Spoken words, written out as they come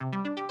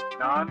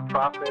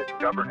Nonprofit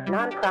governance.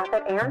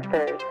 Nonprofit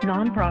answers.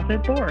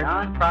 Nonprofit board.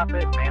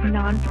 Nonprofit management.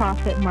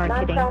 Nonprofit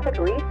marketing. Nonprofit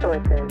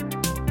resources.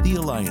 The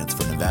Alliance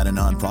for Nevada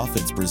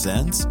Nonprofits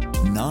presents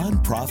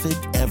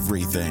Nonprofit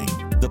Everything,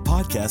 the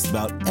podcast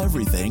about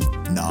everything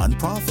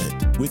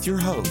nonprofit, with your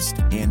host,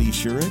 Andy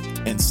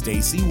Shurik and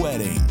Stacy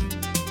Wedding.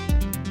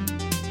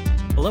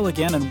 Hello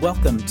again, and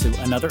welcome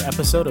to another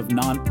episode of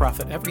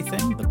Nonprofit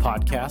Everything, the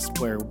podcast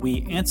where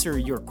we answer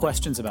your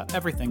questions about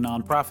everything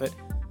nonprofit.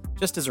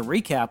 Just as a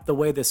recap, the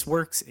way this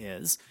works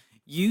is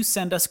you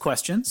send us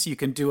questions. You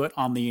can do it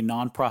on the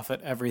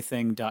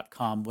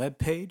nonprofiteverything.com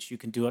webpage. You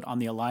can do it on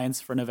the Alliance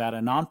for Nevada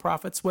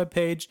Nonprofits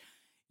webpage.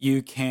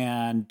 You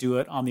can do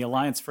it on the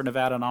Alliance for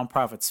Nevada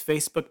Nonprofits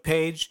Facebook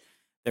page.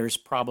 There's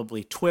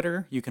probably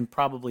Twitter. You can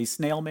probably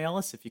snail mail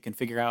us if you can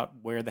figure out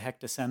where the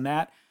heck to send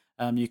that.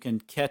 You can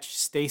catch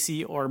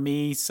Stacy or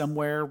me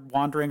somewhere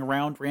wandering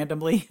around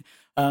randomly.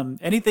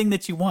 Anything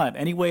that you want,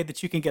 any way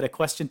that you can get a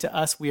question to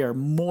us, we are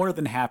more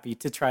than happy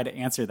to try to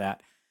answer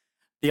that.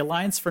 The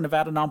Alliance for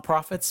Nevada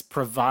Nonprofits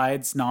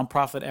provides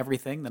Nonprofit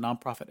Everything, the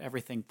Nonprofit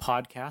Everything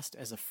podcast,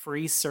 as a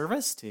free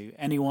service to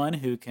anyone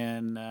who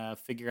can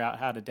figure out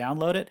how to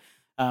download it.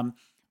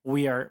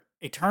 We are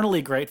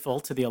eternally grateful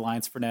to the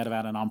Alliance for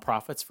Nevada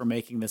Nonprofits for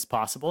making this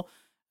possible.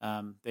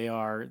 They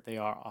are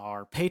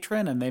our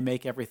patron, and they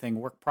make everything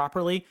work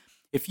properly.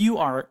 If you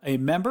are a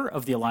member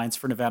of the Alliance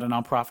for Nevada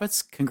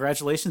Nonprofits,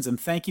 congratulations and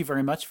thank you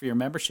very much for your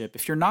membership.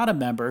 If you're not a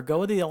member,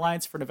 go to the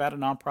Alliance for Nevada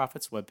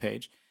Nonprofits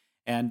webpage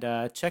and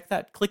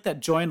click that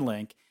join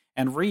link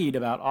and read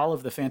about all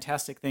of the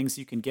fantastic things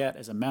you can get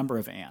as a member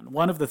of ANN.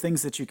 One of the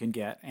things that you can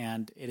get,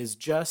 and it has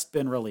just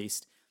been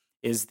released,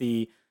 is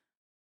the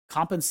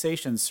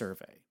compensation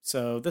survey.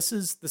 So this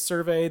is the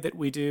survey that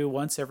we do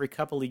once every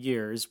couple of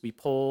years. We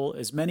poll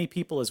as many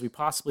people as we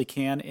possibly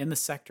can in the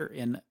sector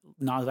in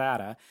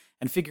Nevada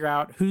and figure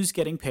out who's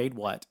getting paid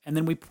what. And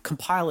then we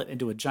compile it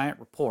into a giant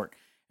report.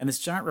 And this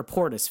giant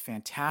report is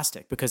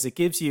fantastic because it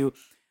gives you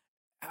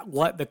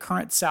what the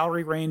current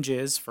salary range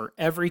is for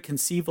every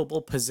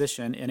conceivable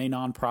position in a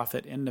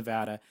nonprofit in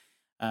Nevada.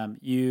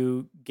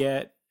 You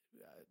get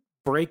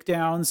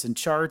breakdowns and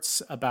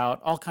charts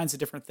about all kinds of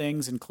different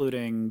things,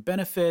 including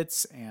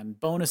benefits and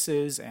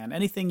bonuses, and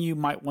anything you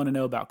might want to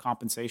know about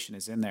compensation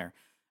is in there.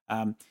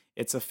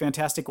 It's a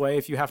fantastic way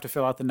if you have to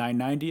fill out the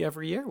 990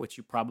 every year, which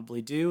you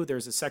probably do.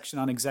 There's a section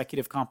on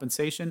executive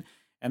compensation,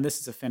 and this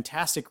is a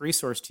fantastic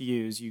resource to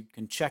use. You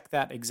can check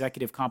that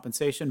executive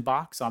compensation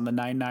box on the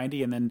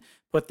 990 and then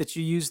put that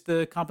you use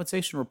the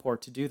compensation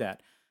report to do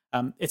that.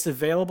 It's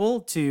available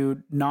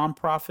to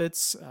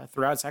nonprofits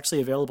throughout. It's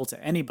actually available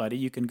to anybody.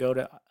 You can go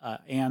to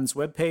ANN's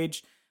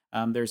webpage.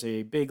 There's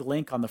a big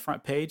link on the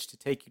front page to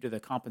take you to the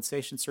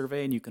compensation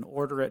survey, and you can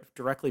order it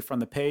directly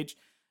from the page.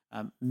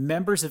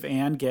 Members of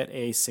ANN get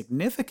a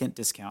significant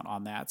discount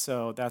on that.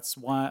 So that's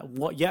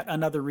yet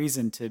another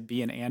reason to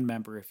be an ANN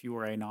member if you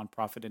are a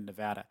nonprofit in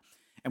Nevada.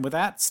 And with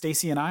that,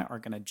 Stacy and I are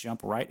going to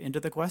jump right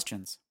into the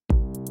questions.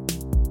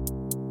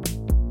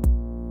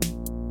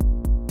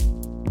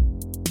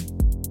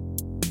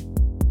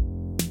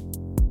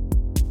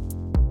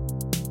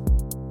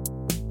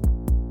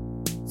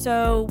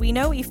 So we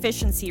know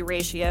efficiency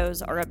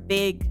ratios are a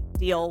big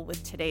deal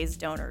with today's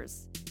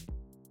donors.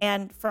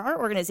 And for our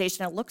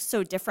organization, it looks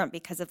so different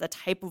because of the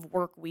type of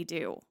work we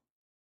do.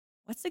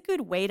 What's a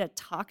good way to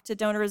talk to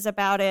donors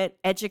about it,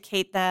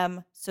 educate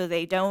them so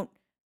they don't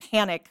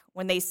panic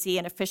when they see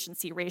an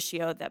efficiency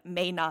ratio that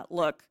may not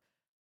look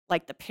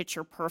like the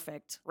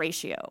picture-perfect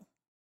ratio?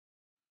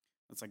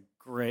 That's a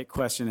great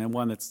question, and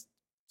one that's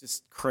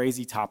just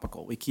crazy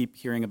topical. We keep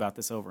hearing about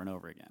this over and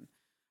over again.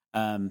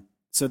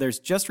 So there's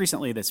just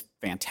recently this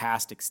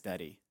fantastic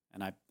study,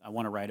 and I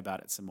want to write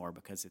about it some more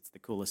because it's the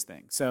coolest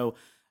thing. So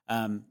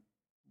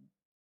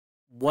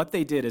what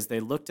they did is they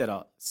looked at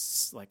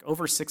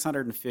over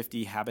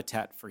 650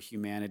 Habitat for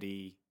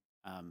Humanity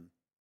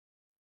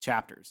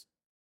chapters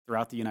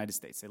throughout the United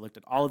States. They looked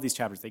at all of these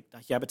chapters.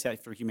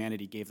 Habitat for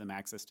Humanity gave them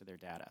access to their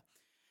data.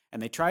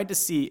 And they tried to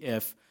see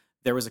if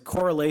there was a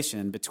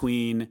correlation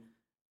between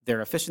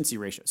their efficiency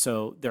ratio.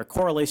 So their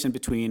correlation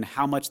between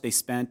how much they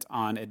spent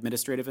on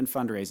administrative and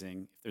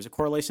fundraising, if there's a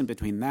correlation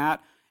between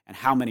that and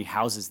how many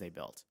houses they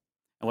built.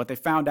 And what they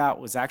found out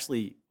was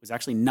actually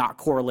not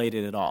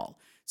correlated at all.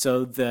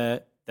 So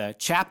the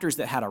chapters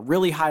that had a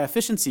really high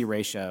efficiency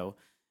ratio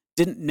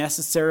didn't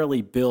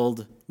necessarily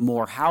build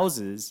more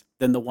houses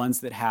than the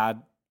ones that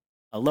had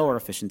a lower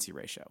efficiency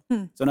ratio.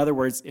 So in other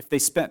words, if they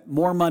spent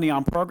more money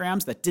on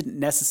programs, that didn't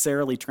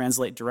necessarily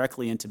translate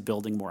directly into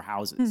building more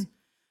houses.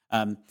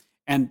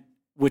 And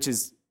which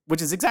is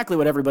exactly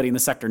what everybody in the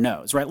sector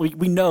knows, right?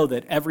 We know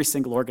that every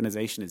single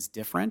organization is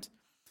different.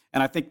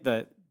 And I think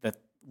that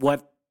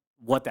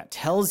what that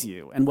tells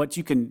you and what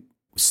you can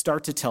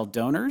start to tell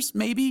donors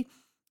maybe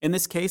in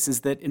this case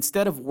is that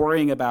instead of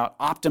worrying about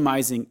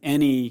optimizing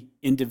any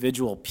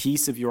individual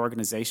piece of your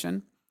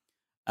organization,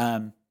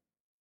 what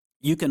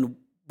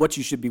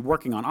you should be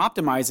working on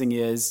optimizing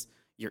is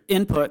your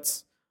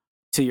inputs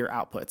to your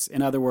outputs.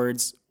 In other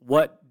words,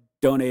 what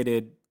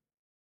donated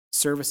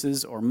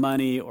services or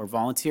money or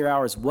volunteer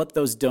hours, what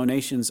those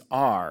donations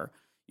are,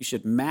 you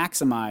should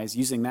maximize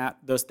using that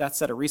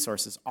set of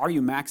resources. Are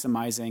you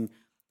maximizing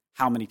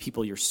how many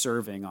people you're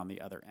serving on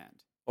the other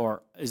end?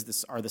 Or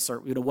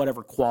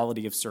whatever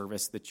quality of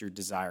service that you're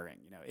desiring?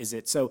 Is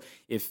it so?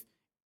 If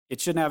it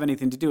shouldn't have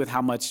anything to do with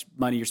how much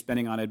money you're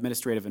spending on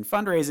administrative and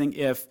fundraising,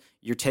 if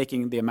you're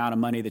taking the amount of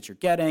money that you're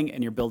getting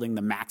and you're building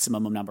the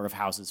maximum number of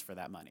houses for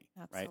that money,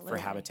 right? For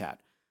Habitat.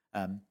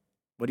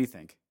 What do you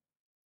think?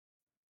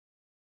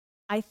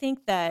 I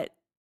think that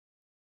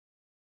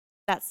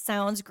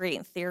sounds great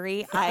in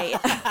theory. In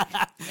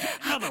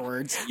other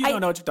words, you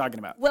don't know what you're talking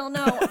about. Well,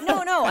 no.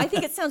 I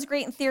think it sounds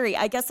great in theory.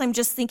 I guess I'm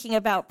just thinking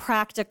about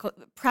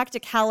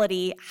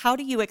practicality. How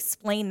do you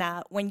explain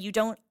that when you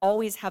don't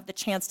always have the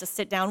chance to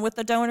sit down with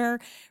the donor,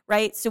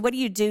 right? So what do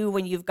you do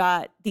when you've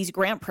got these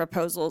grant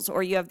proposals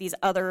or you have these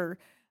other,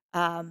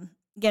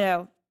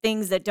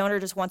 things that donor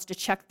just wants to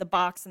check the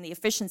box in the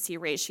efficiency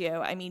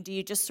ratio? I mean, do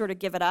you just sort of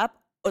give up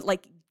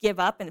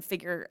and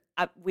figure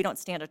we don't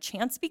stand a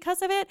chance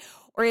because of it?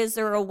 Or is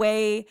there a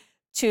way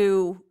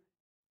to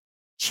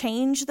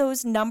change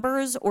those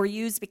numbers or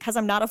use, because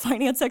I'm not a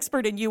finance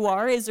expert and you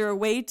are, is there a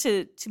way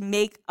to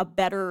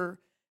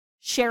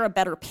share a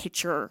better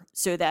picture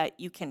so that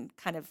you can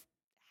kind of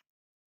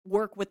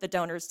work with the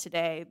donors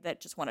today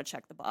that just want to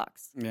check the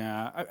box?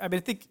 Yeah, I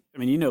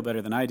mean, you know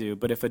better than I do,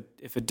 but if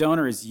a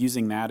donor is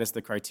using that as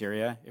the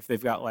criteria, if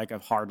they've got like a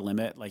hard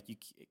limit, like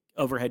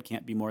overhead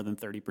can't be more than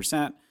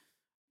 30%,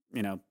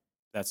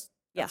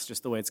 that's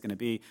just the way it's going to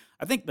be.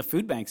 I think the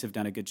food banks have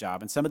done a good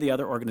job, and some of the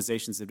other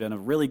organizations have done a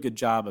really good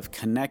job of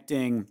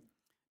connecting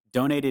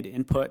donated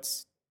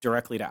inputs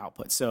directly to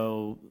output.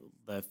 So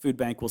the food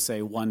bank will say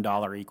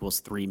 $1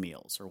 equals 3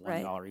 meals or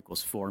 $1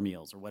 equals 4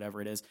 meals or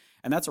whatever it is.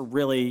 And that's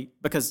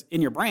because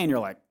in your brain, you're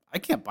like, I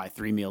can't buy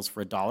 3 meals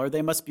for $1.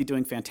 They must be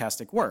doing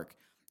fantastic work,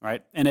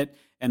 right?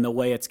 And the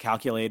way it's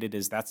calculated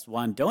is that's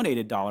one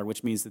donated dollar,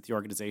 which means that the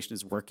organization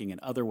is working in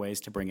other ways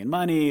to bring in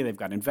money. They've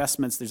got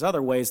investments. There's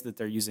other ways that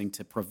they're using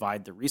to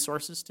provide the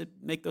resources to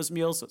make those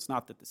meals. So it's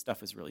not that the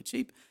stuff is really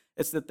cheap.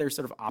 It's that they're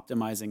sort of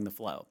optimizing the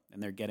flow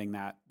and they're getting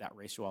that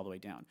ratio all the way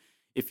down.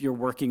 If you're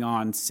working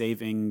on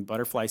saving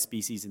butterfly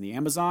species in the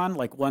Amazon,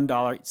 like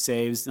 $1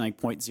 saves like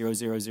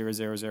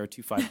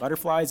 0.000025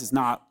 butterflies is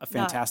not a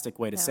fantastic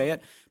way to say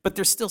it. But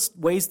there's still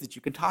ways that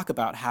you can talk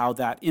about how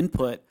that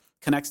input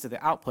connects to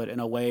the output in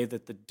a way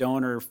that the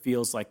donor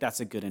feels like that's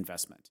a good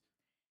investment.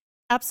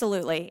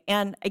 Absolutely.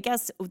 And I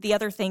guess the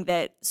other thing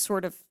that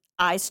sort of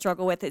I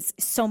struggle with is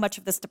so much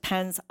of this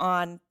depends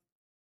on,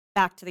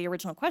 back to the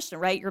original question,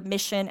 right? Your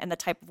mission and the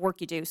type of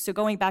work you do. So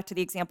going back to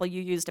the example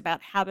you used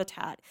about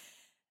Habitat,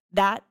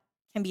 that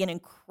can be an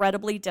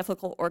incredibly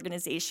difficult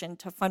organization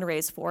to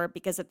fundraise for,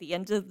 because at the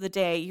end of the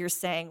day, you're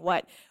saying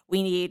what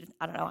we need,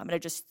 I don't know, I'm going to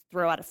just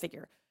throw out a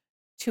figure,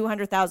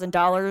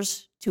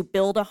 $200,000 to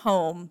build a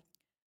home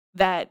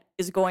that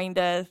is going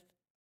to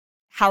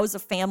house a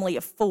family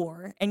of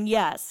 4. And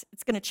yes,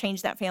 it's going to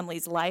change that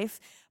family's life,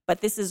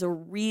 but this is a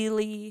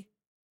really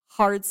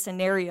hard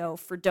scenario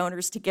for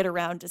donors to get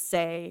around to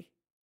say,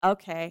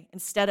 okay,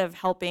 instead of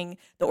helping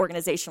the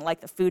organization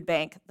like the food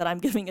bank that I'm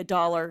giving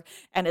 $1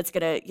 and it's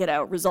going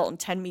to, result in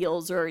 10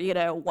 meals or,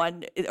 $1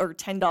 or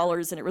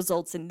 $10 and it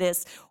results in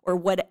this or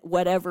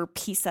whatever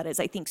piece that is.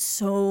 I think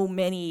so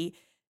many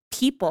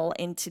people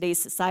in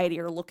today's society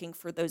are looking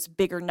for those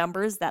bigger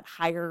numbers, that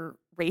higher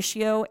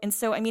ratio. And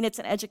so, I mean, it's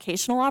an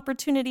educational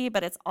opportunity,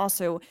 but it's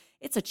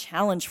a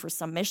challenge for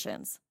some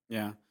missions.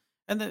 Yeah.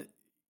 And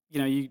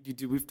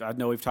I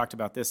know we've talked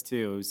about this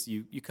too, is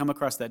you come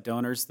across that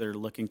donors that are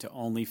looking to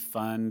only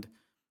fund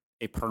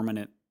a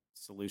permanent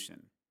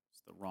solution.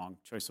 It's the wrong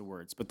choice of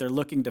words, but they're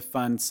looking to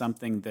fund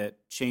something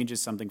that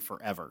changes something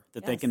forever,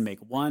 that they can make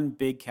one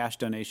big cash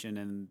donation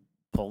and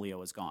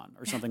polio is gone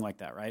or something like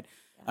that, right?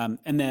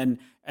 Yeah.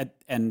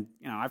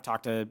 I've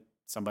talked to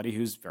somebody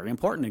who's very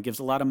important and gives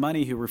a lot of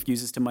money who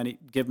refuses to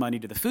give money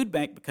to the food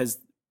bank because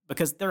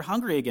they're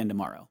hungry again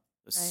tomorrow.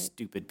 Those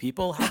stupid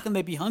people. How can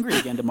they be hungry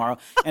again tomorrow?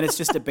 And it's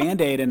just a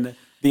Band-Aid. And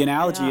the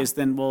analogy is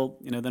then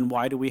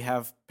why do we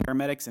have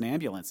paramedics and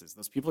ambulances?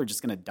 Those people are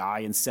just going to die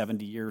in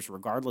 70 years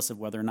regardless of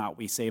whether or not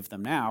we save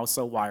them now.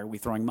 So why are we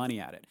throwing money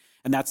at it?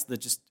 And that's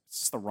it's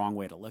just the wrong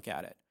way to look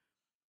at it.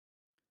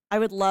 I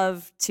would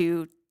love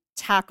to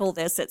tackle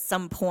this at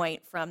some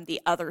point from the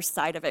other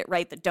side of it,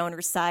 right? The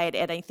donor side.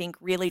 And I think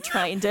really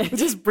trying to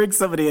just bring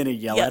somebody in and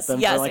yell at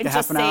them for like a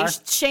half an hour.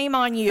 Shame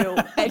on you.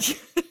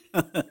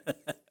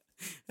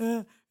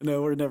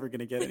 No, we're never going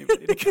to get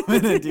anybody to come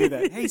in and do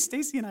that. Hey,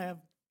 Stacy and I have.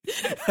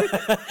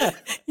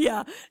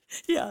 Yeah.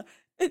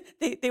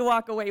 They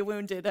walk away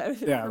wounded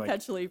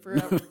perpetually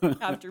forever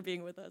after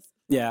being with us.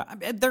 Yeah,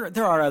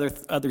 there are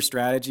other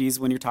strategies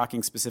when you're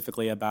talking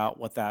specifically about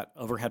what that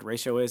overhead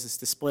ratio is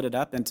to split it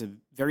up into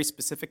very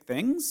specific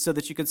things so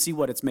that you can see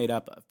what it's made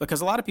up of.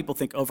 Because a lot of people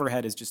think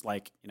overhead is just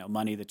like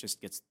money that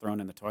just gets thrown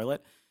in the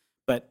toilet,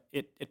 but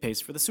it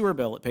pays for the sewer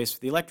bill, it pays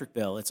for the electric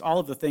bill. It's all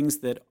of the things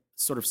that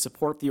sort of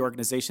support the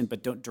organization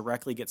but don't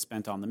directly get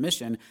spent on the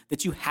mission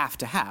that you have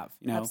to have.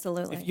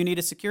 Absolutely. If you need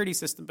a security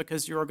system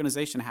because your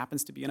organization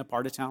happens to be in a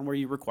part of town where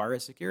you require a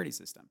security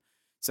system.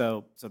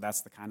 So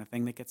that's the kind of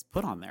thing that gets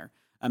put on there.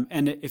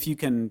 And if you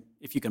can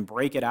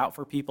break it out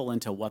for people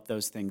into what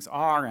those things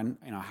are and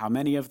how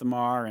many of them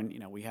are, and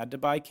we had to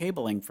buy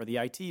cabling for the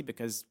IT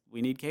because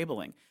we need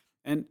cabling.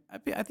 And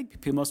I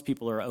think most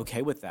people are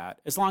okay with that,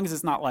 as long as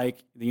it's not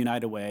like the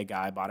United Way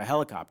guy bought a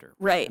helicopter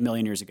right. a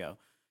million years ago.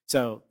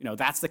 So,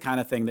 that's the kind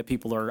of thing that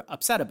people are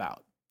upset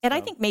about. And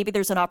I think maybe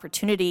there's an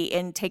opportunity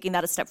in taking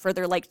that a step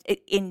further, like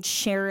in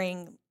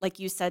sharing, like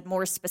you said,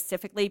 more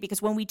specifically,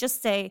 because when we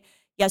just say,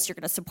 yes, you're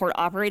going to support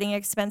operating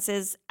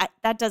expenses,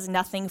 that does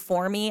nothing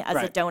for me as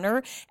a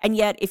donor. And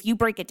yet, if you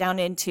break it down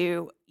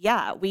into,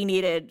 we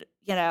needed,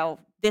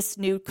 this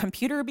new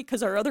computer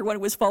because our other one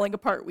was falling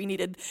apart. We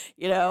needed,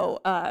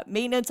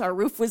 maintenance. Our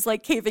roof was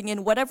like caving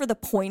in. Whatever the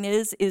point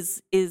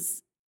is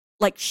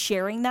like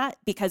sharing that,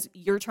 because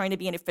you're trying to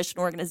be an efficient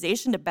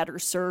organization to better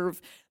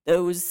serve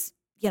those,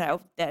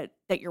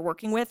 that you're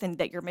working with and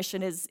that your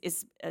mission is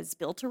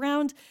built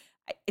around.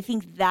 I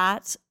think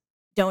that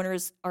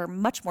donors are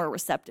much more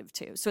receptive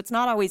to. So it's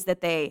not always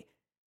that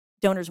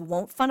donors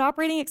won't fund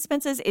operating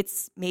expenses.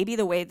 It's maybe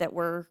the way that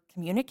we're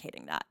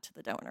communicating that to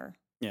the donor.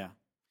 Yeah.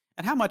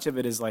 And how much of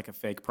it is like a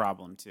fake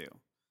problem too?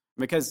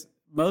 Because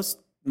most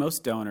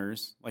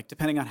donors, like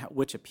depending on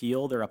which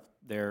appeal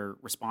they're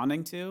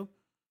responding to,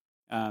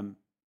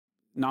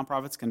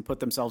 nonprofits can put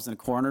themselves in a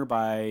corner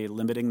by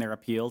limiting their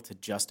appeal to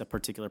just a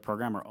particular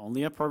program or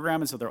only a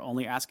program, and so they're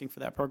only asking for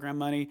that program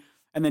money.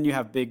 And then you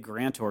have big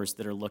grantors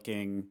that are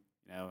looking,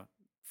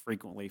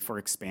 frequently for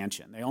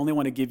expansion. They only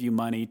want to give you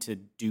money to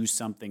do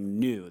something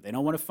new. They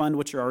don't want to fund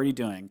what you're already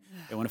doing.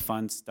 They want to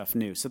fund stuff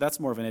new. So that's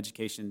more of an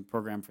education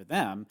program for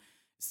them.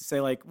 Is to say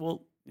like,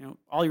 well,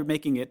 all you're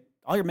making it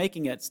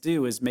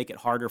do is make it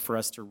harder for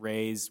us to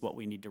raise what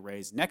we need to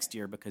raise next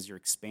year because you're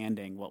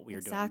expanding what we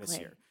are doing this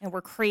year. And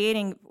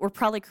we're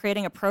probably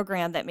creating a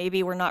program that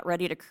maybe we're not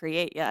ready to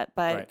create yet.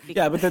 But right.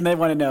 Yeah, but then they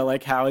want to know,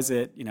 like, how is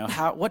it,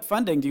 what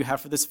funding do you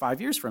have for this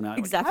 5 years from now?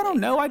 Exactly. Like, I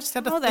don't know. I just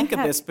had to think of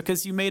this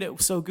because you made it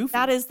so goofy.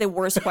 That is the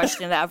worst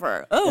question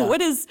ever.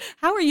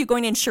 How are you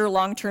going to ensure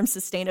long-term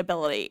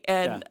sustainability?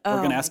 And we're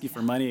going to ask you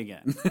for money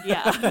again.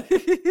 Yeah.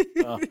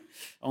 Well,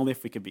 only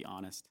if we could be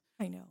honest.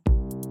 I know.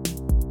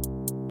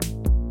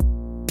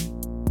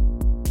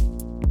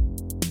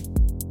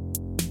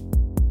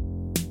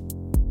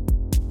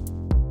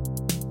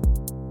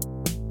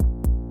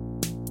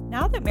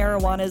 Now that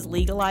marijuana is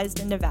legalized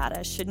in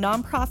Nevada, should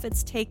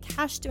nonprofits take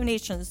cash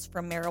donations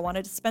from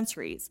marijuana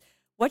dispensaries?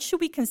 What should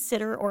we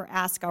consider or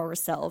ask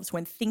ourselves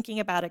when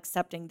thinking about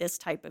accepting this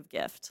type of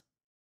gift?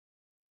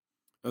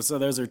 So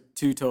those are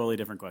two totally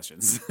different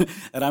questions,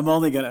 and I'm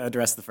only going to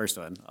address the first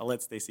one. I'll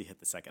let Stacy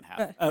hit the second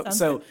half.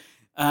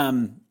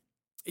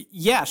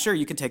 Yeah, sure,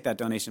 you can take that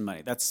donation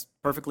money. That's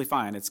perfectly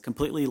fine. It's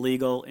completely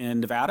legal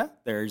in Nevada.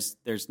 There's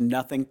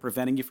nothing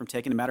preventing you from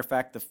taking it. As a matter of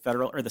fact, the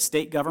federal or the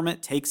state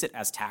government takes it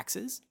as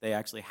taxes. They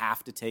actually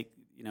have to take,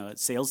 a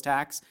sales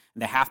tax,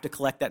 and they have to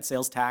collect that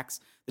sales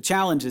tax. The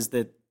challenge is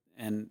that,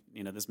 and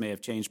this may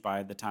have changed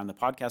by the time the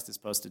podcast is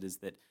posted, is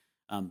that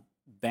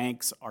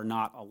banks are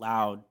not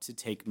allowed to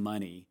take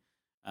money.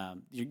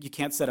 You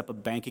can't set up a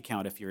bank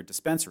account if you're a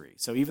dispensary.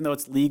 So even though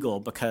it's legal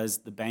because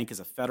the bank is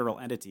a federal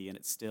entity and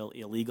it's still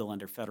illegal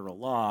under federal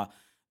law,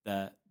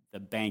 the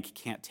bank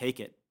can't take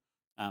it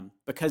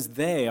because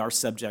they are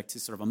subject to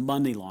sort of a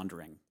money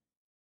laundering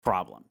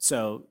problem.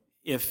 So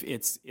if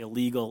it's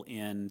illegal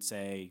in,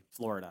 say,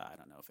 Florida, I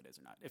don't know if it is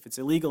or not. If it's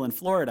illegal in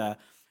Florida,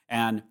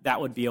 and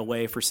that would be a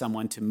way for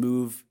someone to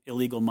move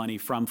illegal money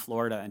from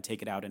Florida and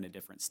take it out in a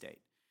different state.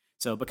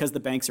 So because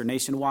the banks are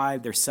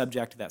nationwide, they're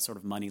subject to that sort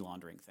of money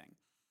laundering thing.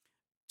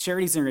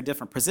 Charities are in a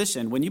different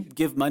position. When you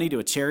give money to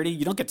a charity,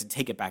 you don't get to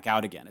take it back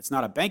out again. It's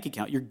not a bank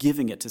account. You're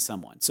giving it to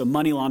someone. So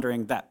money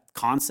laundering, that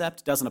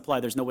concept doesn't apply.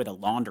 There's no way to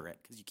launder it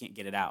because you can't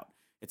get it out.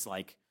 It's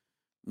like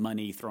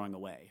money throwing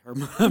away or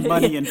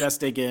money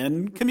investing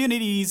in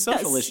community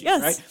social issues,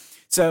 right?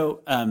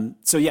 So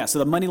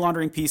the money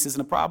laundering piece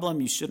isn't a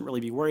problem. You shouldn't really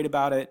be worried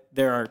about it.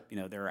 There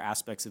are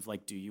aspects of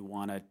like, do you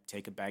want to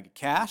take a bag of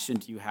cash, and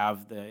do you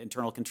have the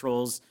internal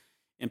controls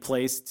in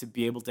place to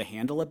be able to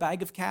handle a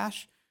bag of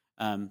cash?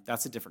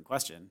 That's a different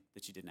question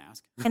that you didn't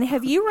ask. And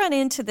have you run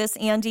into this,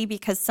 Andy?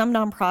 Because some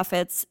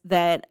nonprofits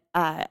that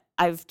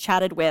I've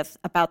chatted with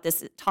about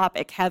this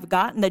topic have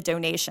gotten the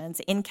donations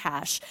in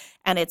cash,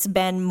 and it's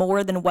been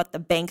more than what the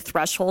bank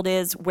threshold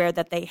is, where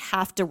that they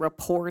have to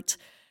report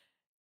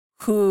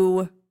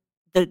who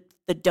the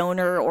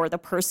donor or the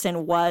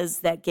person was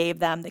that gave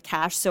them the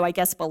cash. So I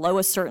guess below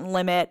a certain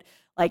limit,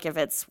 like if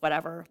it's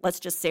whatever, let's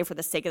just say for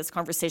the sake of this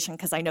conversation,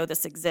 because I know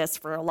this exists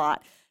for a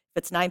lot, if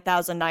it's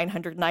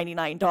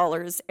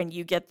 $9,999 and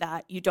you get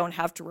that, you don't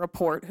have to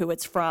report who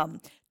it's from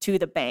to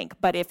the bank.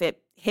 But if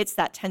it hits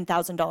that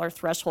 $10,000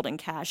 threshold in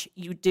cash,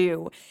 you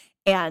do.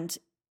 And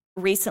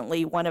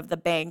recently, one of the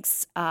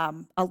banks, a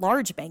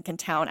large bank in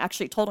town,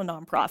 actually told a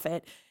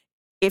nonprofit,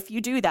 if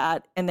you do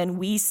that and then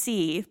we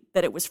see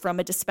that it was from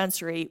a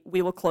dispensary,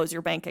 we will close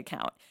your bank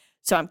account.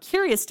 So I'm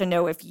curious to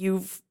know if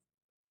you've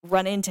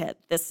run into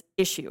this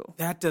issue.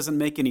 That doesn't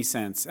make any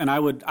sense. And I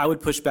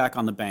would push back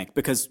on the bank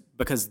because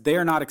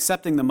they're not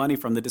accepting the money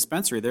from the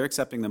dispensary. They're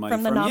accepting the money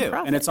from you.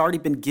 nonprofit. And it's already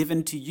been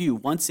given to you.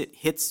 Once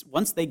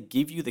they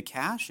give you the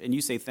cash and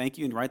you say thank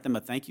you and write them a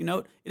thank you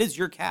note, it is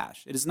your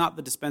cash. It is not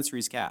the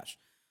dispensary's cash.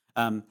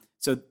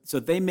 So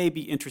they may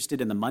be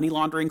interested in the money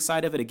laundering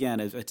side of it.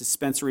 Again, if a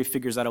dispensary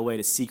figures out a way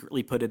to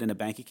secretly put it in a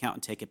bank account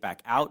and take it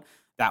back out,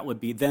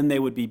 then they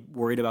would be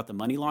worried about the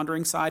money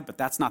laundering side, but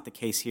that's not the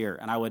case here.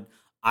 And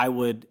I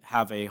would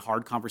have a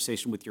hard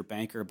conversation with your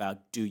banker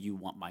about, do you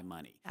want my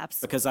money?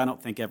 Absolutely. Because I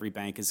don't think every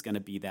bank is going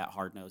to be that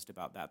hard-nosed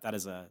about that. That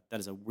is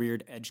a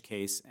weird edge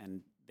case,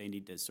 and they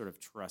need to sort of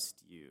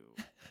trust you.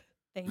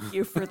 Thank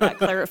you for that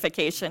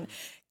clarification.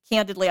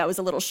 Candidly, I was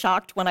a little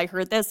shocked when I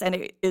heard this, and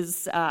it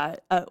is a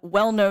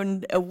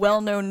well-known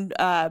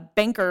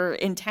banker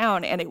in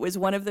town, and it was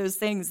one of those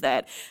things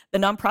that the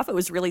nonprofit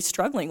was really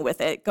struggling with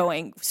it,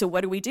 going, so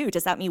what do we do?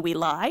 Does that mean we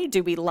lie?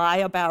 Do we lie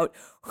about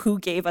who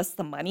gave us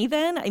the money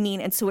then? I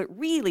mean, and so it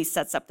really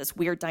sets up this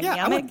weird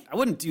dynamic. Yeah, I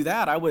wouldn't do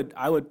that. I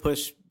would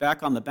push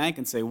back on the bank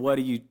and say, what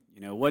are you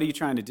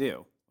trying to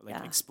do?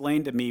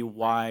 Explain to me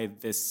why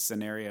this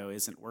scenario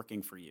isn't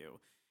working for you.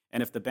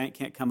 And if the bank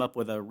can't come up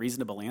with a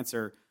reasonable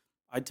answer,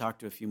 I'd talk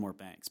to a few more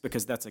banks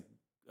because that's a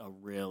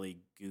really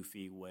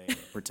goofy way to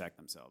protect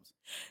themselves.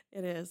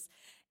 It is.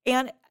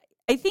 And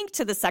I think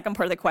to the second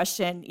part of the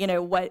question,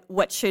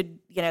 what should,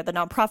 the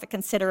nonprofit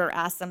consider or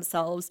ask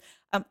themselves?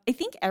 I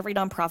think every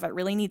nonprofit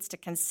really needs to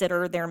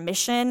consider their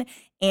mission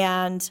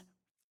and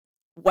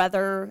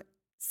whether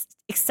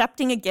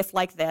accepting a gift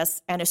like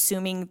this and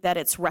assuming that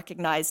it's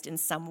recognized in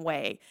some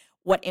way,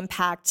 what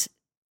impact,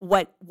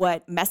 what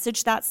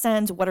message that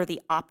sends, what are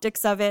the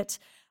optics of it?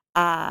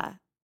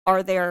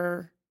 Are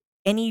there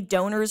any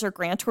donors or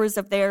grantors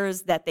of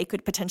theirs that they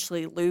could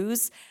potentially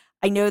lose?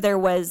 I know there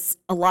was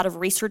a lot of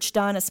research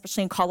done,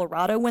 especially in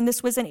Colorado when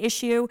this was an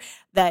issue,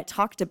 that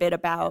talked a bit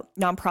about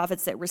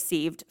nonprofits that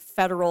received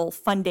federal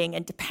funding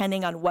and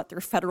depending on what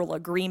their federal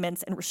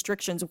agreements and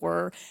restrictions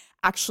were,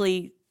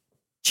 actually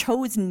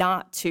chose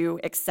not to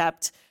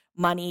accept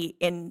money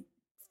in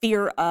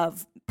fear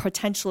of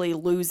potentially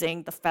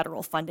losing the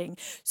federal funding.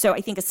 So I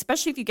think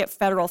especially if you get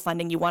federal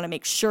funding, you want to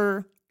make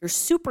sure you're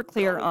super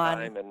clear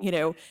on,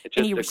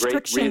 any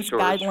restrictions,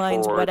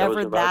 guidelines,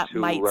 whatever that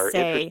might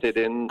say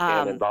in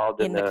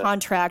the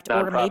contract,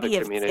 or maybe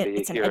if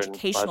it's an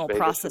educational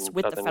process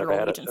with the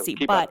federal agency.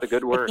 But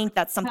I think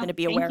that's something to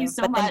be aware of.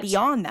 But then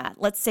beyond that,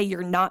 let's say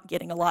you're not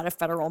getting a lot of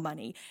federal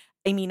money.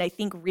 I mean, I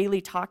think really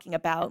talking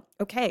about,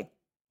 okay,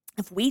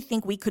 if we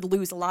think we could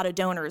lose a lot of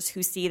donors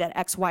who see that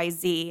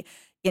XYZ,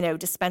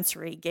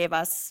 dispensary gave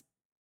us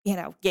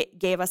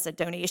a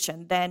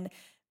donation, then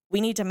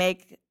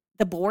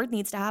the board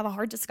needs to have a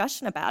hard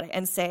discussion about it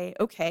and say,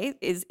 okay,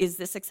 is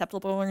this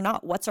acceptable or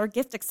not? What's our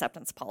gift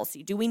acceptance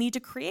policy? Do we need to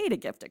create a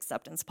gift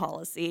acceptance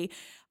policy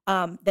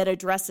that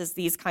addresses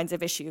these kinds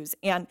of issues?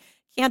 And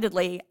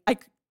candidly, I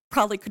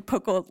probably could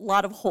poke a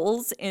lot of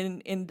holes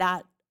in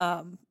that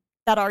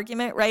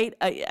argument, right?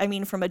 I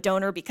mean, from a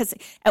donor, because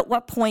at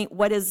what point,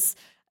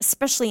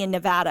 especially in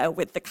Nevada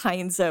with the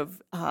kinds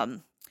of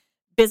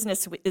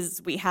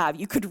businesses we have,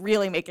 you could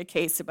really make a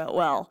case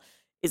about,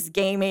 is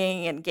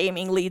gaming, and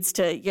gaming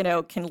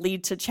can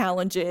lead to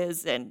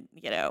challenges and,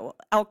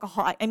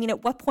 alcohol. I mean,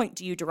 at what point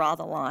do you draw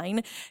the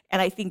line?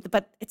 And I think,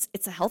 but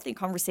it's a healthy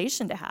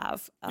conversation to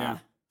have. Yeah.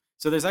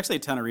 So there's actually a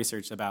ton of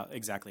research about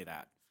exactly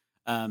that.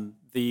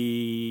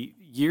 The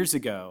years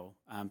ago,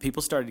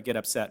 people started to get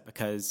upset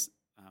because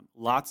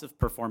lots of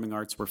performing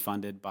arts were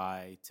funded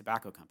by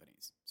tobacco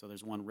companies. So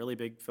there's one really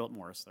big, Philip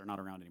Morris. They're not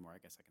around anymore. I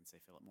guess I can say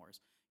Philip Morris.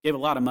 Gave a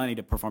lot of money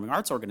to performing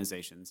arts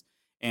organizations,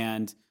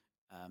 and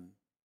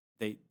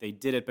they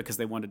did it because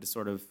they wanted to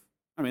sort of,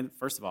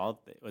 first of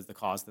all, it was the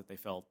cause that they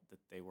felt that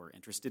they were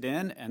interested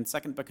in, and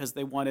second, because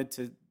they wanted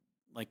to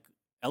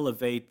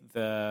elevate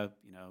the,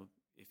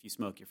 if you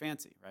smoke, you're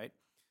fancy, right?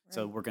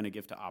 So we're going to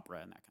give to opera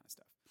and that kind of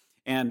stuff.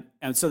 And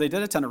so they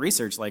did a ton of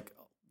research,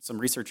 some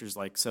researchers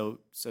so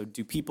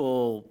do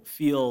people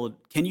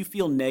can you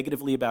feel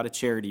negatively about a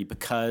charity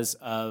because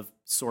of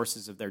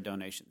sources of their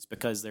donations,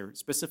 because they're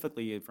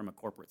specifically from a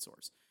corporate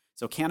source?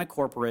 So can a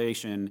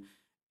corporation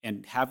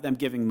and have them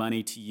giving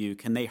money to you,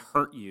 can they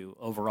hurt you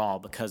overall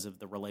because of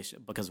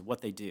because of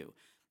what they do?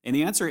 And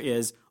the answer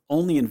is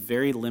only in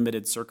very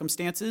limited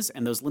circumstances,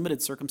 and those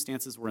limited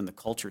circumstances were in the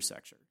culture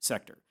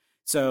sector.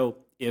 So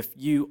if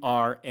you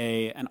are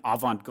an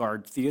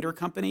avant-garde theater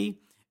company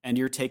and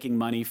you're taking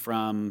money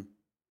from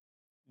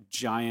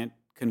giant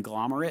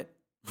conglomerate,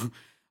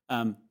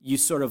 you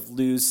sort of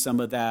lose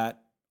some of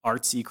that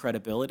artsy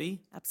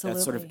credibility, absolutely,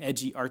 that sort of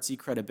edgy artsy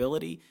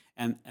credibility,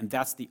 and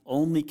that's the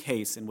only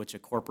case in which a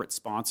corporate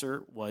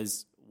sponsor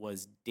was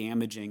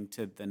damaging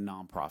to the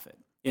nonprofit.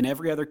 In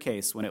every other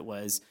case, when it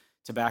was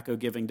tobacco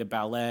giving to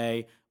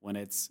ballet, when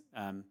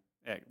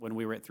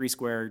we were at Three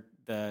Square,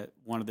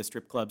 one of the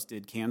strip clubs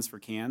did Cans for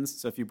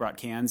Cans. So if you brought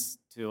cans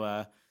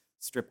to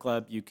strip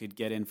club you could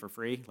get in for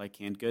free, like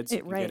canned goods, you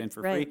could Right, get in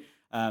for right. free.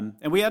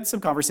 And we had some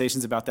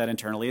conversations about that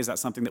internally. Is that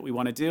something that we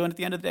want to do? And at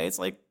the end of the day, it's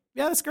like,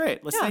 yeah, that's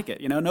great. Let's Yeah. take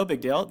it. No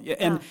big deal.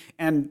 Yeah.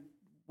 And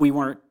we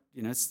weren't.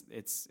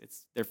 It's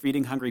they're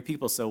feeding hungry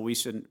people, so we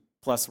shouldn't.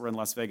 Plus, we're in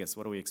Las Vegas.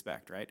 What do we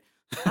expect, right?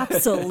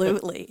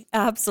 Absolutely.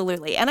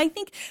 Absolutely. And I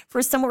think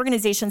for some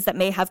organizations that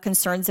may have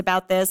concerns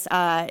about this,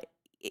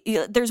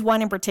 there's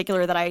one in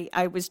particular that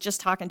I was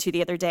just talking to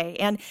the other day,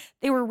 and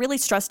they were really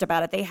stressed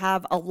about it. They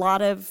have a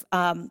lot of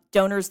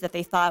donors that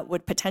they thought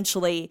would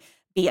potentially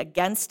be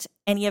against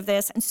any of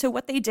this. And so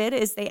what they did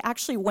is they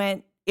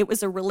actually it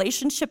was a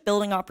relationship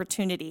building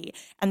opportunity,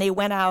 and they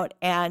went out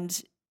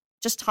and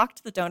just talked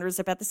to the donors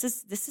about this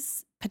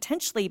is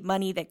potentially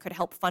money that could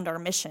help fund our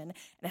mission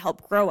and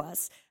help grow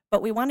us.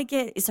 But we want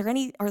to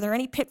are there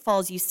any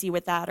pitfalls you see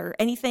with that, or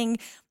anything,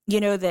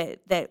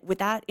 that would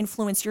that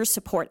influence your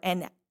support?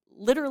 And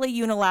literally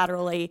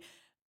unilaterally,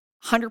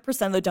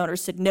 100% of the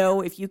donors said,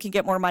 no, if you can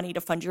get more money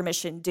to fund your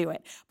mission, do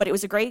it. But it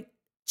was a great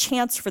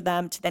chance for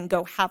them to then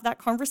go have that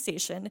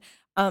conversation,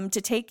 to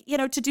take,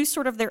 to do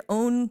sort of their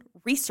own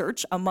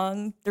research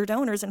among their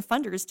donors and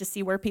funders to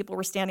see where people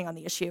were standing on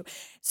the issue.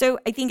 So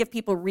I think if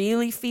people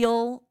really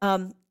feel,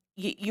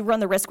 you run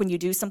the risk when you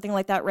do something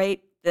like that, right?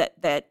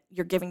 That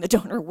you're giving the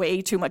donor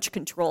way too much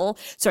control.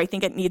 So I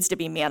think it needs to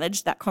be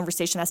managed. That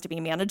conversation has to be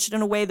managed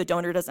in a way the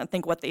donor doesn't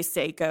think what they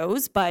say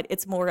goes, but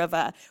it's more of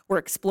we're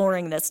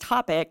exploring this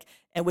topic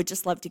and would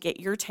just love to get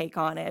your take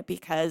on it,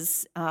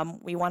 because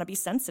we want to be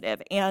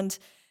sensitive. And,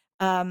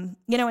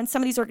 in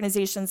some of these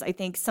organizations, I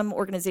think some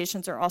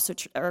organizations are also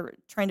are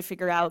trying to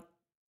figure out,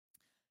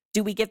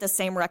 do we give the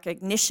same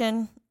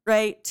recognition,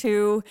 right,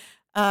 to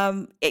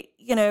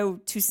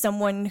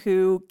someone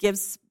who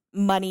gives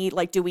money?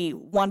 Like, do we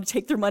want to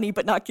take their money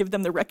but not give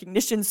them the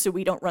recognition so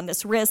we don't run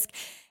this risk?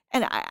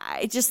 And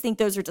I just think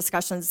those are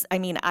discussions. I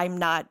mean, I'm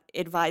not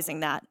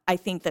advising that. I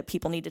think that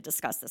people need to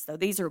discuss this, though.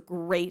 These are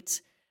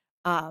great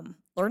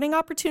learning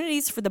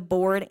opportunities for the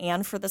board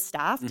and for the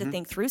staff to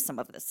think through some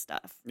of this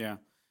stuff. Yeah.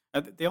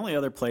 The only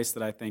other place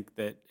that I think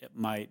that it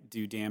might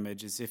do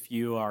damage is if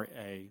you are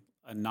a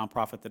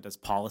nonprofit that does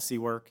policy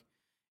work,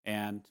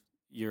 and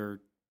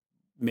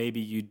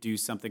maybe you do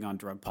something on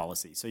drug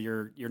policy. So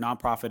your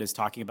nonprofit is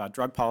talking about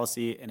drug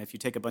policy, and if you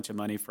take a bunch of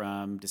money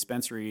from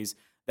dispensaries,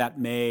 that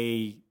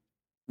may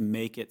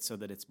make it so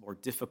that it's more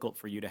difficult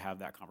for you to have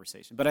that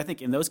conversation. But I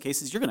think in those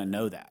cases, you're going to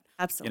know that.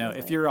 Absolutely.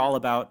 If you're all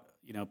about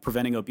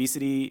preventing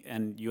obesity,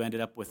 and you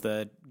ended up with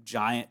a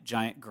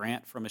giant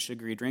grant from a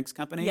sugary drinks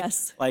company,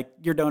 yes, like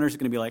your donors are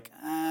going to be like,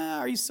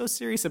 are you so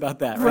serious about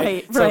that?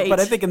 Right. But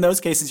I think in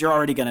those cases, you're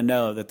already going to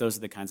know that those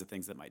are the kinds of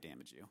things that might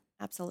damage you.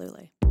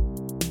 Absolutely.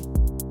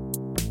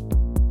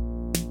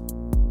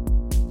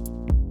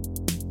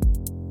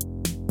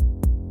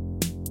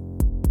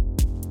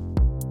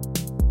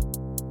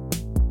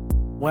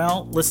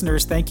 Well,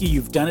 listeners, thank you.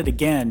 You've done it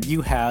again.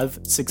 You have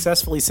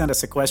successfully sent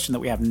us a question that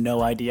we have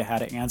no idea how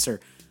to answer.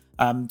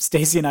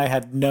 Stacy and I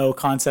had no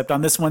concept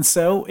on this one,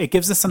 so it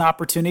gives us an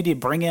opportunity to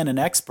bring in an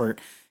expert.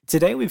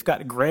 Today, we've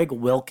got Greg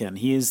Wilkin.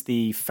 He is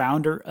the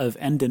founder of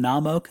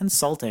Endynamo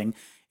Consulting.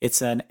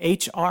 It's an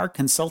HR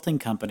consulting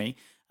company.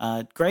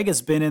 Greg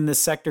has been in this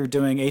sector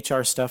doing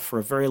HR stuff for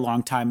a very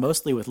long time,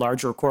 mostly with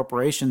larger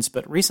corporations,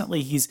 but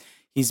recently he's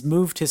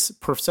moved his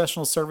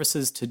professional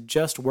services to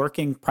just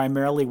working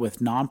primarily with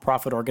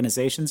nonprofit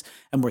organizations,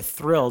 and we're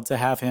thrilled to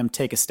have him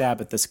take a stab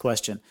at this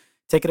question.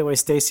 Take it away,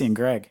 Stacy and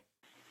Greg.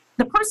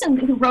 The person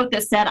who wrote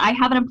this said, I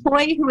have an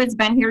employee who has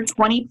been here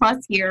 20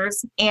 plus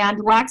years and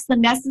lacks the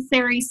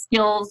necessary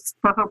skills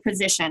for her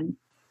position.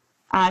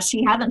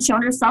 She hasn't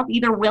shown herself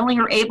either willing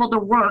or able to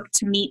work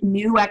to meet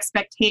new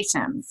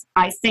expectations.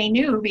 I say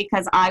new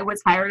because I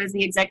was hired as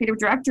the executive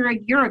director a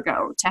year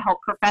ago to help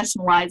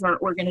professionalize our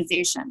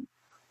organization.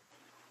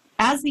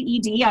 As the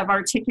ED, I've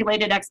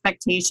articulated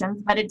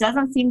expectations, but it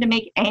doesn't seem to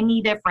make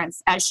any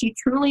difference, as she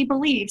truly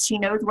believes she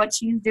knows what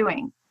she's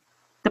doing.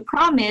 The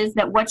problem is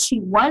that what she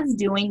was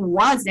doing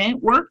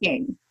wasn't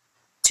working.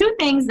 Two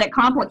things that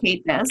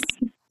complicate this.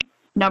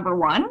 Number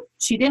one,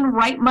 she didn't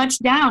write much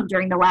down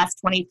during the last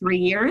 23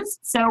 years,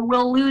 so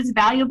we'll lose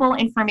valuable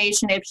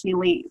information if she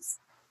leaves.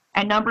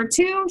 And number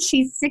two,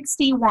 she's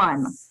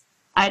 61.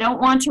 I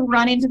don't want to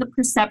run into the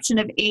perception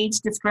of age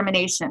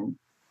discrimination.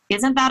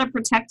 Isn't that a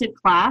protected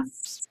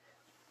class?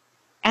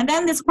 And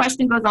then this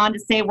question goes on to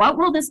say, what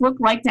will this look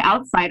like to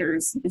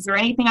outsiders? Is there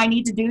anything I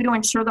need to do to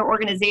ensure the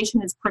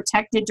organization is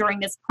protected during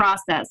this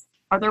process?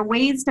 Are there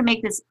ways to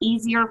make this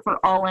easier for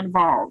all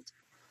involved?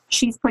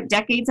 She's put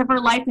decades of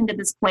her life into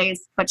this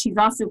place, but she's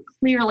also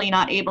clearly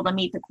not able to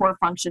meet the core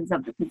functions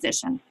of the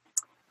position.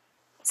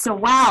 So,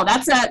 wow,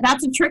 that's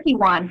a tricky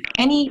one.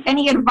 Any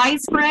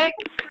advice, Greg?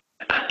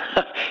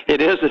 It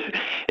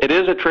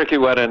is a tricky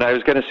one, and I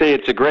was going to say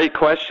it's a great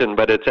question,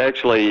 but it's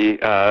actually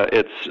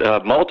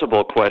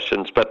multiple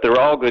questions, but they're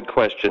all good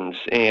questions.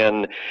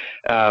 And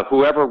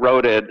whoever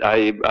wrote it,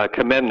 I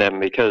commend them,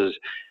 because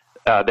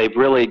they've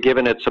really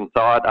given it some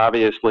thought.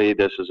 Obviously,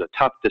 this is a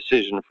tough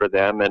decision for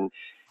them, and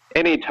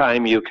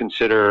anytime you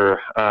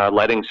consider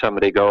letting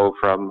somebody go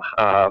from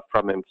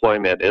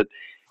employment,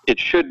 it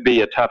should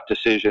be a tough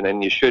decision,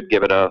 and you should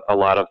give it a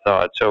lot of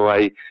thought. So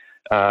I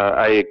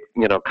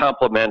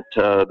compliment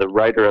the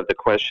writer of the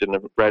question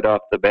right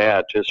off the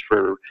bat just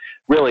for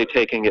really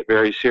taking it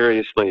very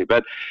seriously.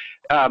 But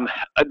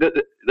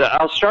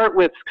I'll start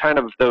with kind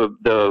of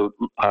the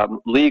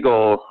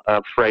legal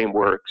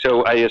framework.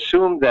 So I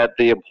assume that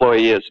the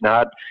employee is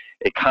not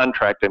a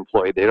contract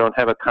employee. They don't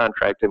have a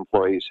contract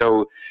employee.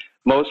 So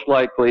most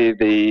likely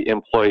the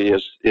employee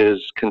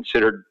is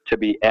considered to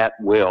be at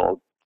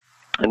will.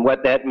 And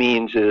what that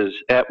means is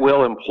at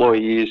will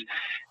employees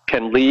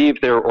can leave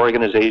their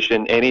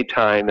organization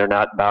anytime. They're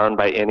not bound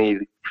by any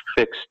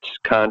fixed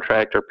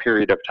contract or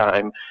period of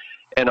time.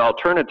 And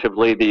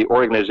alternatively, the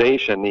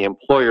organization, the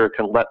employer,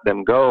 can let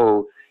them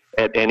go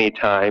at any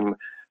time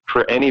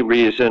for any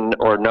reason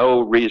or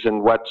no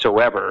reason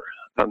whatsoever.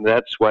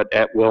 That's what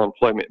at-will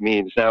employment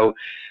means. Now,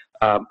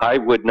 I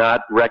would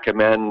not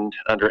recommend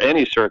under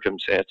any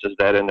circumstances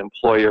that an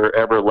employer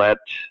ever let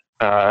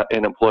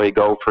an employee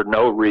go for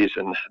no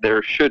reason.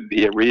 There should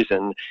be a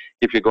reason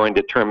if you're going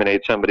to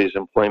terminate somebody's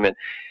employment.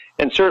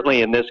 And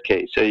certainly in this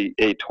case, a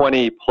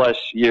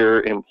 20-plus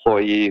year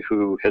employee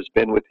who has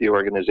been with the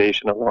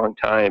organization a long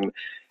time,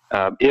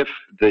 if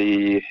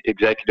the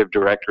executive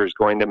director is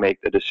going to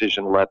make the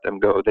decision to let them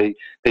go,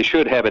 they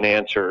should have an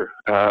answer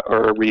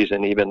or a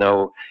reason, even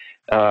though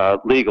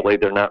legally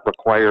they're not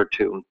required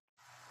to.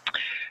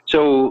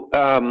 So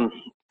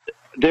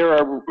there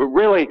are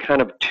really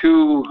kind of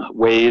two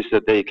ways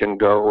that they can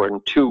go,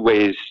 and two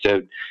ways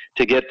to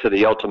get to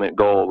the ultimate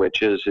goal,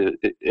 which is,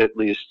 at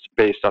least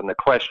based on the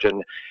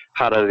question,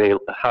 how do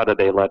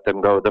they let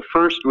them go? The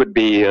first would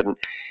be an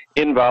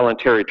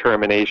involuntary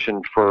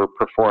termination for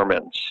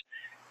performance.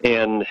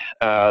 And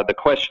the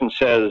question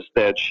says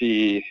that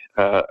she,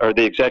 or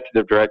the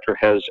executive director,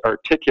 has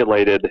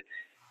articulated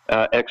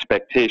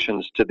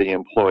expectations to the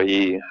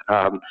employee.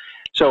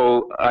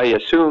 So I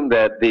assume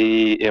that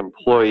the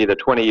employee, the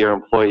 20-year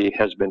employee,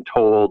 has been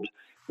told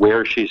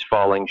where she's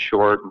falling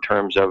short in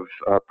terms of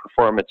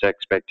performance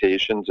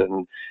expectations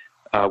and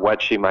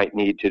what she might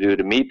need to do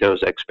to meet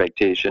those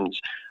expectations.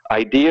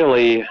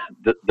 Ideally,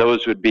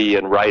 those would be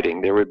in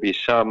writing. There would be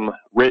some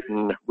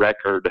written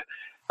record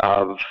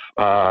of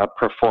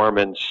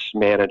performance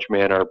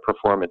management or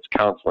performance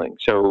counseling.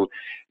 So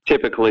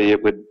typically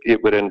it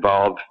would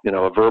involve,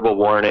 a verbal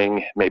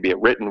warning, maybe a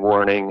written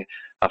warning,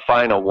 a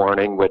final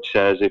warning, which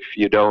says if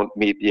you don't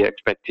meet the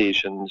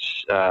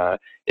expectations,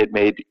 it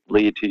may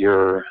lead to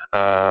your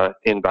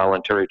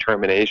involuntary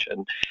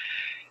termination.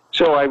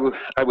 So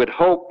I would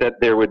hope that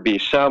there would be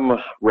some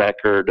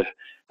record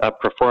of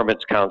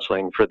performance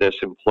counseling for this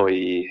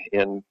employee,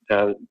 and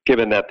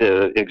given that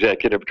the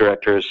executive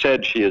director has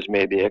said she has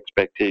made the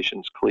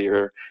expectations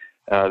clear,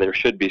 there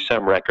should be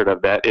some record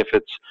of that. If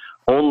it's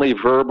only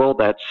verbal,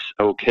 that's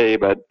okay,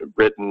 but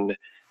written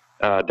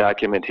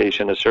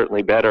documentation is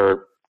certainly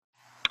better.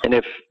 And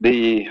if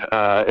the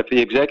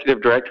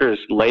executive director has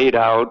laid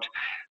out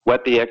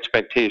what the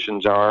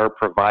expectations are,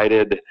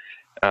 provided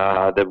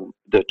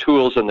the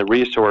tools and the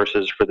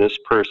resources for this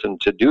person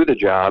to do the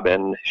job,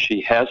 and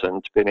she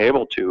hasn't been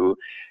able to,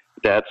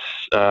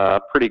 that's a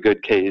pretty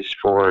good case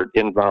for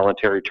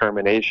involuntary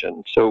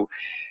termination. So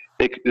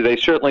they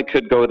certainly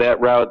could go that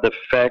route. The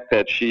fact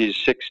that she's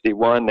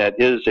 61, that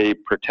is a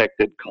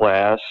protected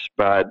class,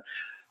 but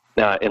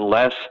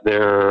unless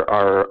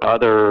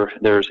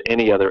there's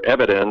any other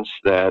evidence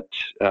that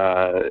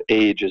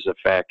age is a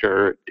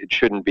factor, it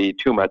shouldn't be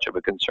too much of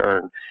a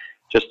concern.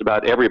 Just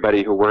about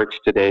everybody who works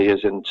today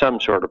is in some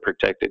sort of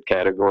protected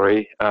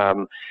category,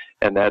 and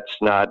that's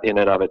not in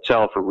and of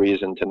itself a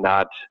reason to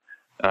not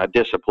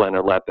discipline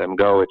or let them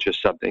go. It's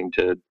just something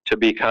to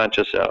be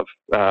conscious of.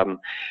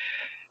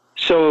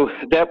 So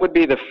that would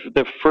be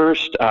the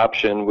first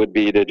option, would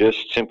be to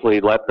just simply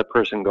let the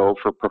person go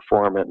for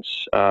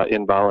performance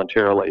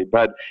involuntarily.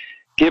 But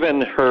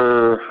given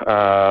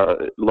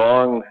her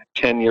long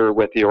tenure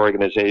with the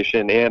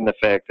organization and the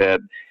fact that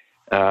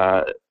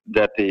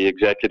the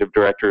executive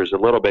director is a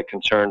little bit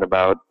concerned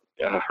about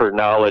her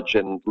knowledge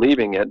and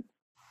leaving it,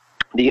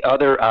 the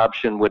other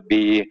option would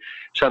be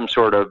some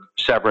sort of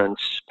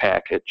severance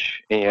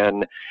package.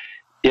 And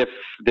if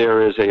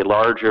there is a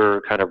larger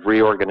kind of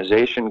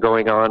reorganization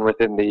going on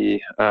within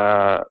the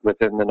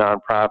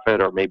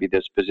nonprofit, or maybe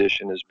this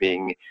position is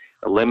being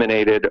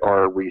eliminated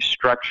or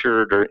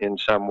restructured or in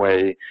some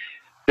way,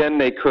 then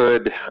they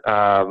could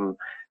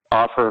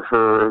offer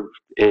her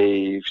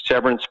a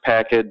severance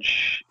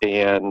package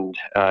and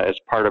as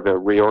part of a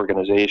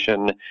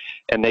reorganization,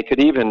 and they could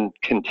even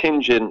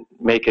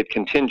make it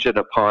contingent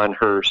upon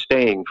her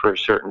staying for a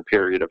certain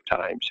period of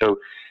time. So,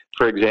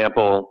 for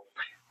example,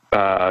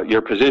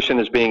 your position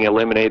is being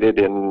eliminated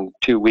in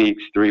 2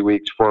 weeks, 3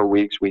 weeks, 4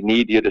 weeks. We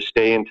need you to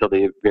stay until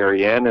the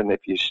very end, and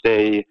if you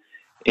stay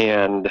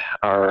and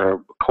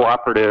are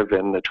cooperative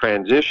in the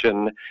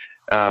transition,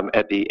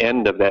 at the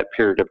end of that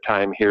period of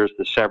time, here's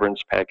the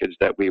severance package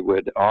that we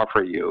would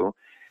offer you.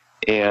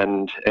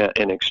 And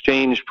in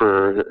exchange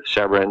for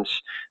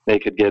severance, they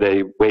could get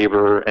a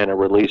waiver and a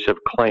release of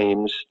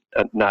claims.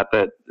 Not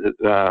that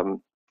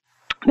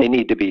they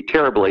need to be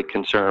terribly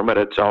concerned, but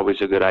it's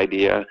always a good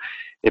idea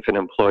if an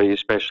employee,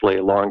 especially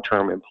a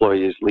long-term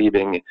employee, is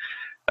leaving,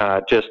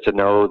 just to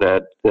know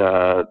that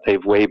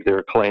they've waived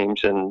their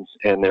claims and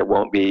there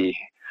won't be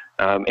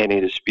any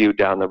dispute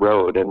down the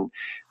road. And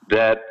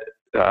that's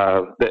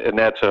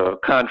a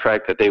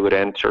contract that they would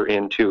enter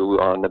into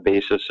on the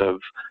basis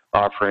of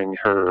offering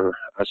her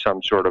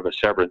some sort of a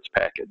severance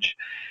package.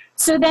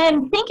 So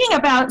then thinking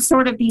about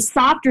sort of the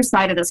softer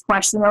side of this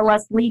question, or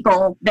less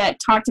legal, that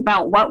talked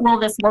about what will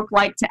this look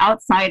like to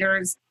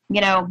outsiders,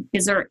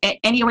 is there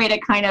any way to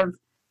kind of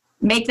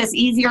make this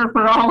easier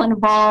for all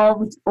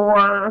involved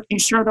or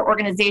ensure the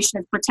organization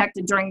is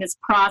protected during this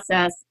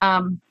process?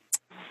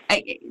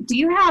 Do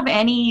you have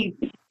any,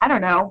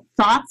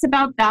 thoughts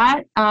about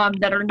that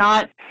that are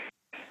not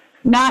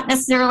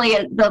necessarily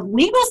the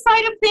legal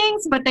side of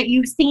things, but that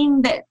you've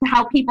seen that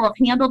how people have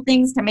handled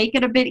things to make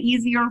it a bit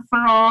easier for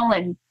all?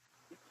 And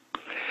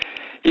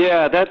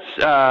yeah,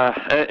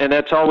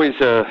 that's always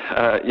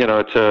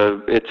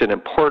it's an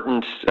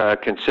important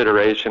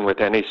consideration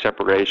with any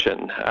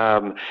separation.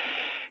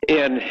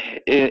 And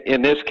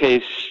in this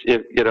case,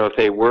 if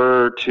they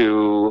were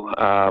to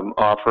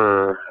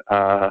offer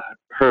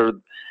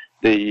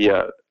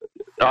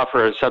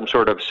offer some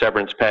sort of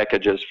severance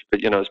package as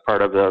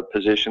part of the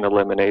position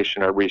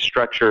elimination or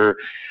restructure,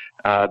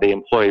 the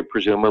employee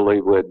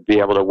presumably would be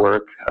able to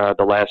work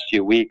the last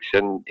few weeks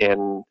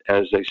and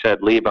as they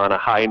said, leave on a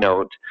high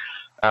note.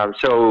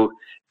 So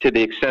to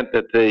the extent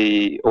that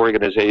the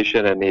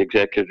organization and the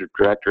executive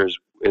director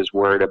is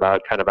worried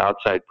about kind of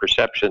outside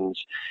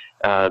perceptions,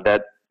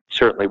 that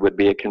certainly would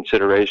be a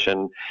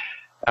consideration.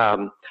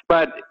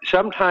 But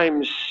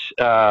sometimes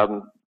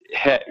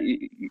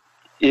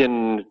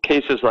in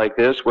cases like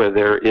this where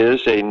there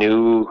is a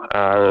new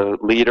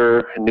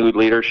new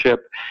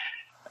leadership,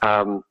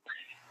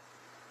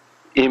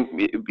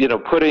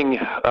 putting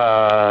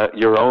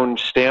your own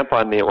stamp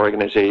on the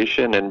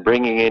organization and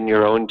bringing in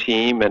your own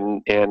team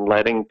and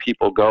letting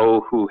people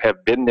go who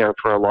have been there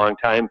for a long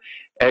time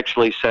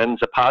actually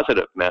sends a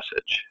positive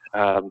message,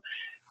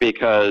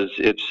 because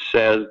it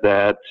says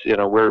that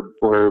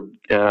we're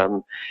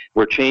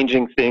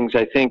changing things.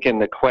 I think in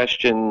the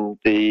question,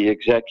 the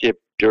executive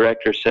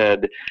director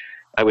said,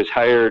 "I was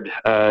hired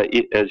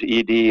as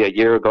ED a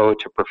year ago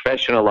to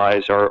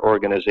professionalize our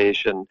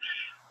organization."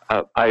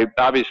 I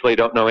obviously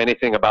don't know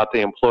anything about the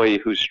employee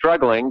who's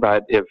struggling,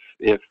 but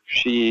if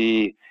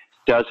she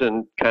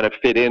doesn't kind of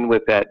fit in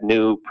with that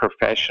new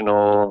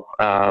professional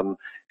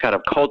kind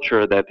of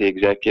culture that the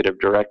executive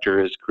director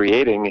is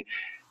creating,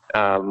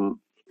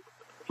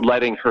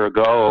 letting her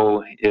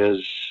go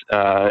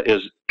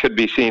could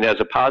be seen as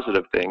a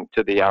positive thing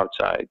to the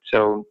outside.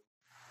 So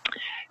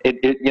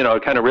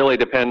it kind of really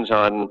depends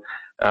on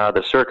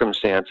the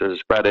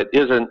circumstances, but it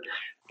isn't.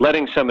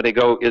 Letting somebody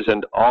go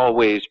isn't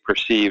always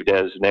perceived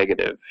as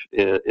negative.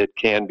 It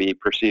can be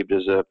perceived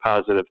as a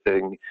positive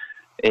thing,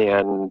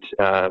 and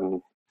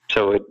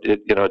so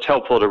it's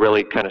helpful to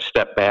really kind of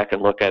step back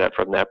and look at it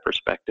from that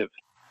perspective.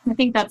 I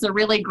think that's a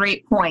really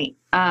great point.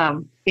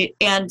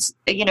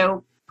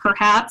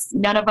 Perhaps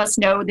none of us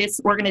know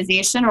this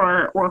organization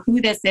or who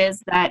this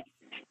is that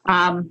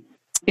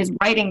is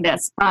writing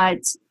this,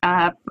 but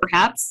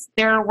perhaps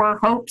there were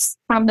hopes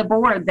from the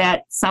board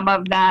that some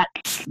of that,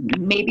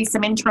 maybe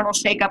some internal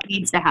shakeup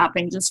needs to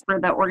happen just for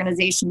the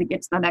organization to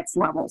get to the next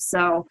level.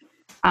 So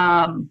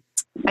I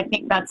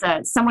think that's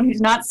someone who's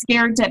not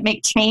scared to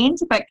make change,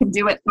 but can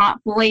do it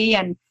thoughtfully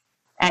and,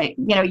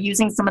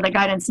 using some of the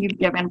guidance you've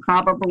given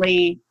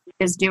probably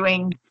is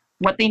doing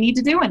what they need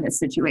to do in this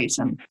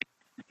situation.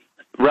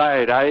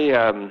 Right. I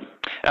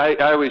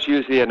always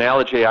use the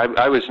analogy.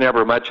 I was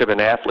never much of an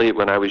athlete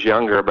when I was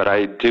younger, but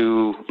I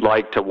do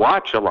like to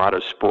watch a lot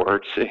of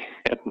sports. And,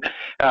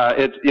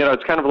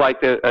 it's kind of like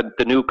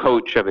the new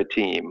coach of a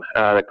team.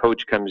 The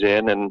coach comes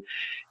in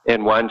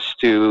and wants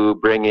to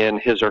bring in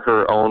his or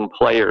her own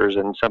players,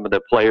 and some of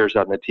the players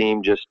on the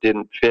team just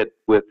didn't fit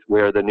with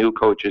where the new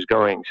coach is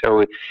going.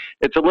 So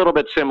it's a little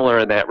bit similar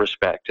in that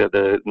respect.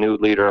 The new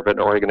leader of an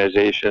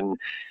organization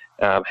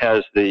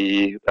has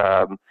the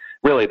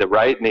really the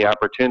right and the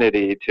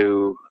opportunity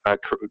to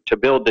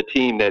build the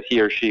team that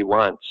he or she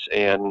wants,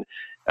 and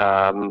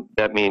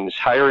that means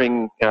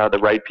hiring the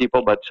right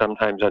people, but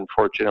sometimes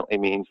unfortunately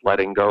means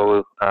letting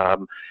go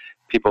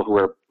people who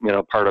are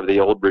part of the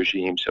old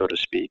regime, so to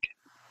speak.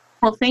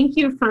 Well, thank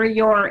you for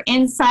your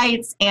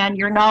insights and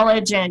your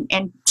knowledge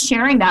and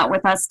sharing that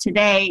with us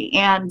today.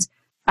 And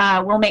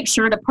we'll make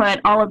sure to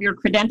put all of your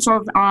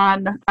credentials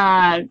on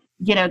the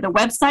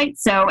website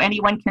so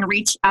anyone can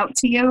reach out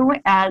to you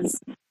as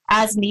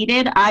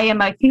needed. I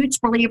am a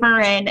huge believer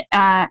in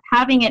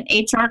having an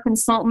HR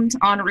consultant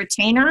on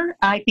retainer.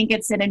 I think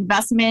it's an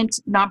investment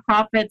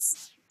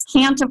nonprofits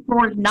can't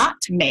afford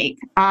not to make.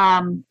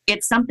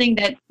 It's something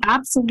that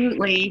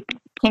absolutely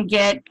can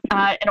get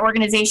an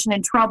organization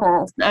in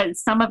trouble.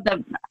 Some of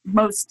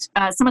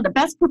the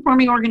best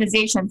performing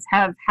organizations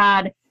have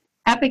had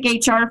epic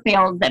HR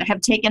fails that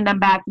have taken them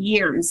back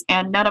years,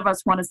 and none of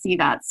us want to see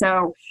that.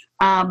 So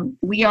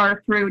we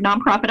are, through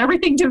Nonprofit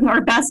Everything, doing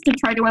our best to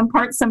try to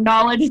impart some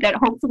knowledge that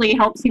hopefully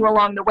helps you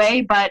along the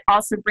way, but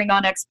also bring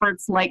on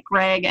experts like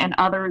Greg and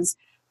others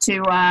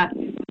to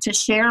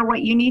share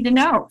what you need to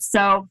know.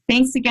 So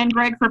thanks again,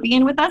 Greg, for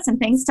being with us, and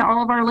thanks to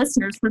all of our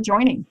listeners for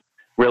joining.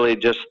 Really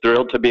just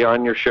thrilled to be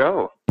on your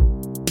show.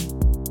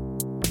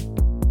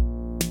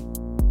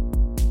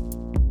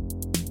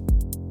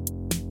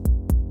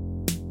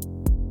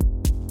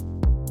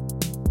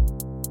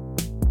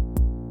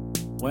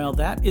 Well,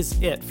 that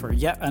is it for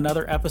yet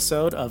another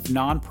episode of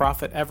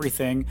Nonprofit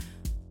Everything.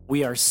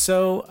 We are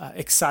so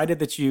excited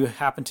that you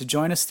happened to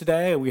join us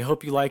today. We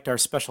hope you liked our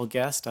special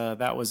guest.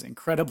 That was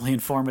incredibly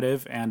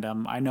informative, and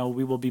I know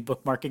we will be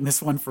bookmarking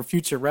this one for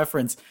future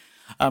reference.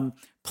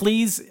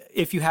 Please,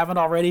 if you haven't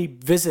already,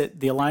 visit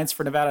the Alliance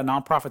for Nevada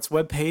Nonprofits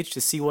webpage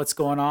to see what's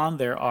going on.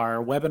 There are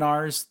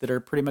webinars that are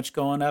pretty much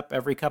going up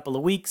every couple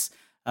of weeks,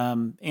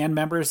 and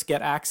members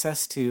get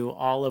access to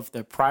all of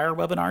the prior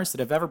webinars that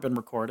have ever been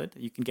recorded.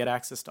 You can get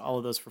access to all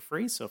of those for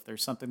free, so if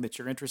there's something that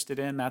you're interested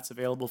in, that's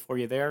available for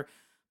you there.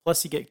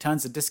 Plus, you get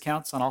tons of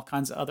discounts on all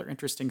kinds of other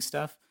interesting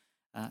stuff.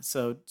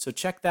 So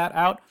check that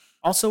out.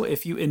 Also,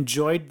 if you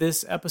enjoyed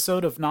this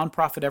episode of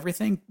Nonprofit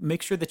Everything,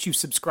 make sure that you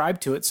subscribe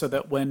to it so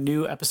that when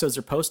new episodes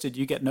are posted,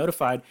 you get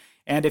notified.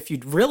 And if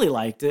you'd really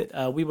liked it,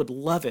 we would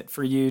love it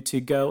for you to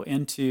go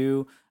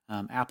into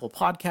Apple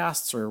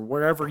Podcasts or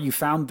wherever you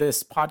found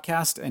this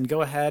podcast and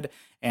go ahead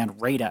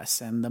and rate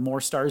us. And the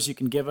more stars you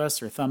can give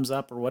us or thumbs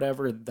up or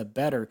whatever, the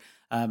better.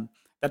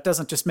 That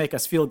doesn't just make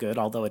us feel good,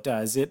 although it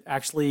does. It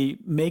actually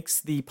makes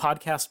the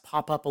podcast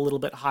pop up a little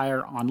bit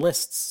higher on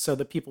lists so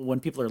that when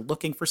people are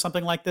looking for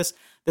something like this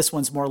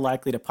one's more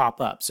likely to pop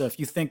up. So if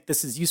you think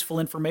this is useful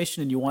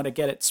information and you want to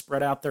get it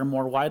spread out there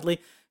more widely,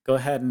 go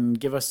ahead and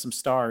give us some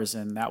stars,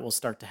 and that will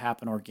start to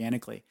happen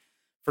organically.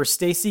 For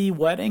Stacy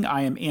Wedding,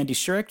 I am Andy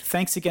Shurick.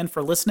 Thanks again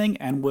for listening,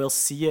 and we'll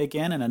see you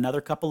again in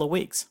another couple of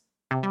weeks.